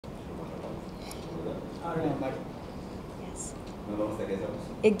Yes.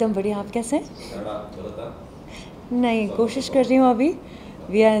 एकदम बढ़िया. आप कैसे हैं? नहीं, कोशिश कर रही हूँ अभी.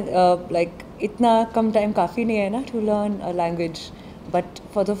 We are like इतना कम टाइम काफ़ी नहीं है ना to learn a language. But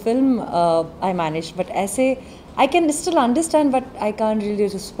for the film, I managed. But ऐसे I can still understand, but I can't really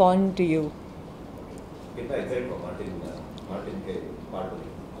respond to you. कितना excited हो मार्टिन के part में?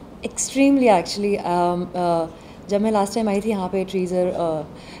 Extremely actually. जब मैं लास्ट टाइम आई थी यहाँ पे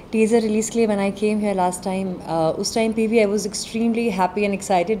टीज़र रिलीज़ के लिए, when I came here last time, उस टाइम पे भी I was extremely happy and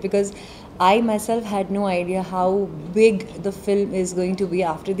excited because I myself had no idea how big the film is going to be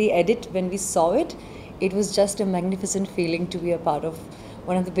after the edit. When we saw it, it was just a magnificent feeling to be a part of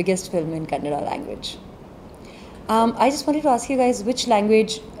one of the biggest film in Kannada language. I just wanted to ask you guys which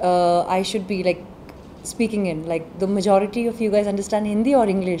language I should be like speaking in. Like the majority of you guys understand Hindi or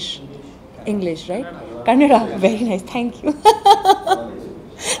English? English, right? Kannada. Very nice. Thank you.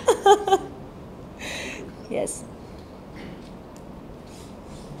 Yes.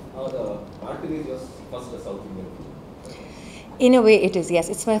 Martin is your first South Indian film. In a way, it is. Yes,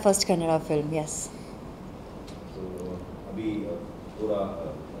 it's my first Kannada film. Yes. So, अभी पूरा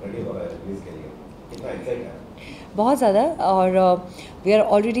ready हो रहा है release के लिए. कितना excited है? बहुत ज़्यादा. और we are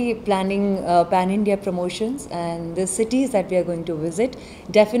already planning pan-India promotions and the cities that we are going to visit.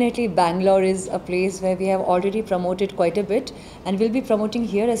 Definitely Bangalore is a place where we have already promoted quite a bit and we'll be promoting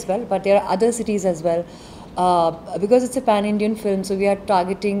here as well, but there are other cities as well. Because it's a pan-Indian film, so we are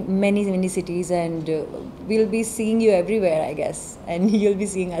targeting many cities and we'll be seeing you everywhere, I guess, and you'll be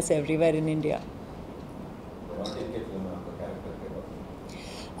seeing us everywhere in India.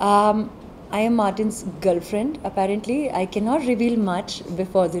 I am Martin's girlfriend, apparently. I cannot reveal much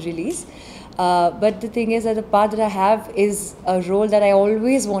before the release. But the thing is that the part that I have is a role that I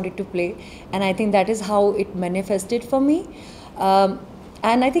always wanted to play. And I think that is how it manifested for me.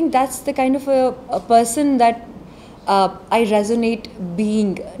 And I think that's the kind of a person that I resonate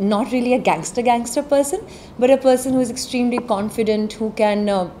being. Not really a gangster person, but a person who is extremely confident, who can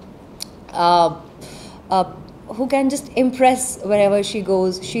just impress wherever she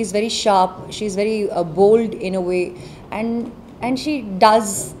goes. She's very sharp, she's very bold in a way, and she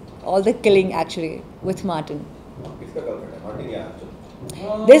does all the killing actually with Martin.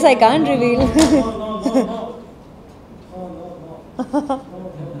 This I can't reveal.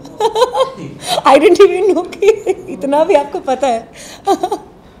 I didn't even know कि इतना भी आपको पता है.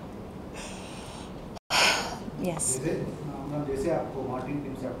 Yes. जैसे आपको Martin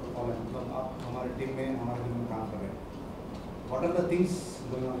team से आपको कॉल है, मतलब आप हमारे टीम में काम कर रहे हैं. What are the things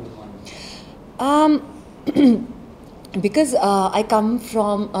going on with Martin? Because I come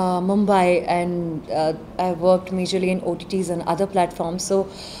from Mumbai and I worked majorly in OTTs and other platforms, so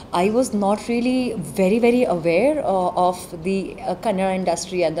I was not really very aware of the Kannada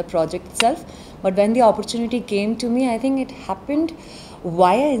industry and the project itself. But when the opportunity came to me, I think it happened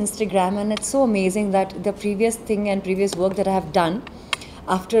via Instagram, and it's so amazing that the previous thing and previous work that I have done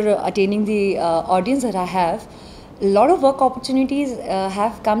after attaining the audience that I have, a lot of work opportunities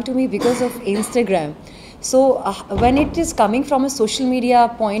have come to me because of Instagram. So when it is coming from a social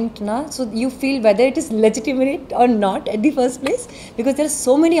media point, so you feel whether it is legitimate or not at the first place, because there are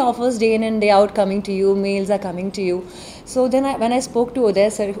so many offers day in and day out coming to you, mails are coming to you. So then when I spoke to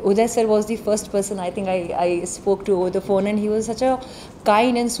Uday sir was the first person I think I spoke to over the phone, and he was such a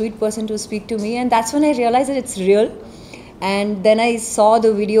kind and sweet person to speak to me, and that's when I realized that it's real. And then I saw the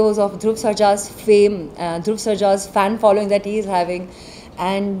videos of Dhruv Sarja's fame, Dhruv Sarja's fan following that he is having,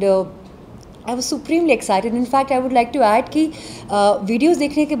 and I was supremely excited. In fact, I would like to add कि videos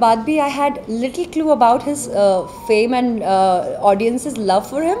देखने के बाद भी I had little clue about his fame and audience's love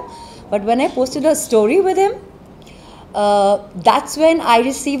for him. But when I posted a story with him, that's when I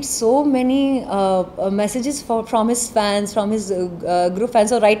received so many messages from his fans, from his group fans.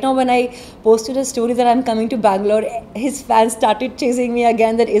 So right now when I posted a story that I'm coming to Bangalore, his fans started chasing me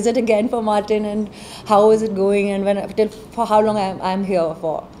again, that is it again for Martin, and how is it going, and for how long I'm here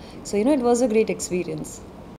for. So, it was a great experience.